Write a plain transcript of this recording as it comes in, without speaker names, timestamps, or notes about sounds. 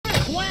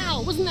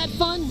Wow, wasn't that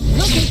fun?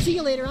 Okay, see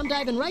you later. I'm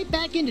diving right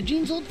back into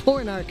Gene's old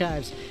porn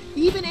archives.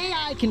 Even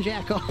AI can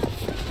jack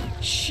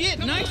off. Shit,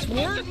 nice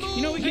work.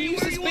 You know, we can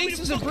use this space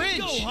as a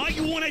bridge.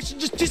 You want I should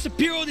just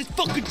disappear all this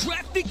fucking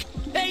traffic?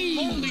 Hey!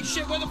 Holy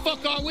shit, where the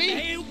fuck are we?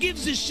 Hey, who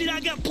gives a shit? I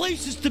got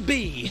places to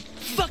be.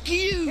 Fuck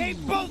you! Hey,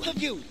 both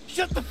of you!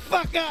 Shut the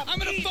fuck up! I'm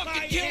gonna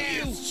fucking kill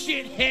you,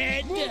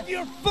 shithead! Move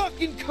your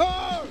fucking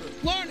car!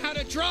 Learn how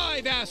to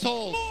drive,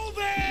 asshole! Move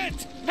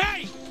it!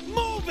 Hey!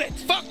 Move it!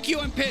 Fuck you,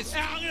 I'm pissed!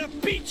 I'm gonna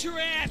beat your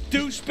ass,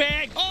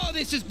 douchebag! Oh,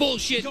 this is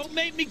bullshit! Don't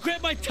make me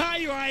grab my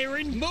tire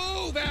iron!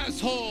 Move,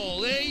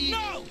 asshole!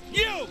 No!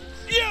 You!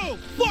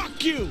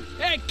 Fuck you!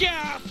 Hey,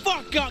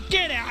 fuck up!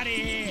 Get out of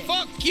here!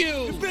 Fuck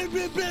you!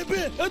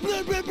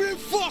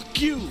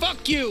 Fuck you!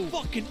 Fuck you!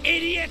 Fucking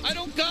idiot! I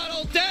don't got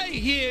all day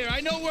here.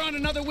 I know we're on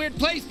another weird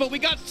place, but we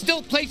got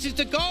still places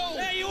to go.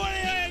 Hey, you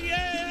wanna?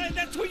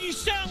 That's what you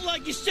sound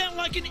like. You sound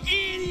like an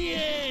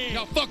idiot.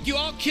 No, fuck you.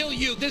 I'll kill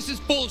you. This is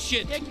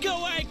bullshit. Yeah,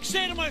 go ahead.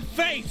 Say it to my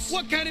face.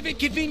 What kind of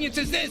inconvenience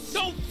is this?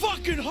 Don't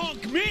fucking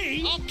honk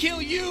me. I'll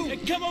kill you. Hey,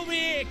 come over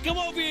here. Come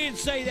over here and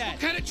say that.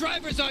 What kind of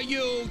drivers are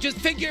you? Just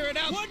figure it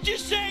out. What'd you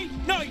say?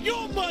 No,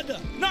 your mother.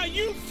 No,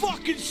 you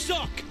fucking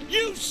suck.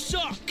 You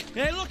suck.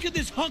 Hey, look at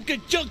this hunk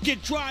of junk you're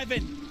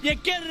driving. You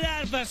get it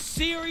out of a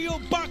cereal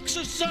box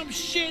or some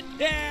shit?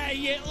 Yeah,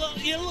 you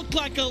look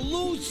like a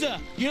loser.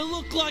 You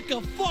look like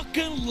a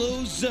fucking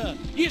loser.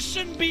 You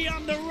shouldn't be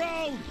on the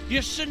road.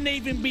 You shouldn't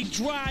even be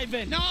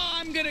driving. No,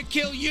 I'm gonna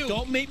kill you.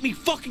 Don't make me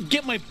fucking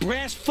get my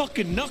brass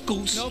fucking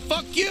knuckles. No,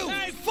 fuck you.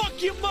 Hey,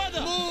 fuck your mother.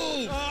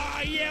 Move.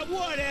 Ah, yeah,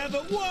 whatever.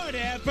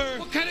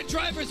 What kind of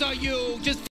drivers are you? Just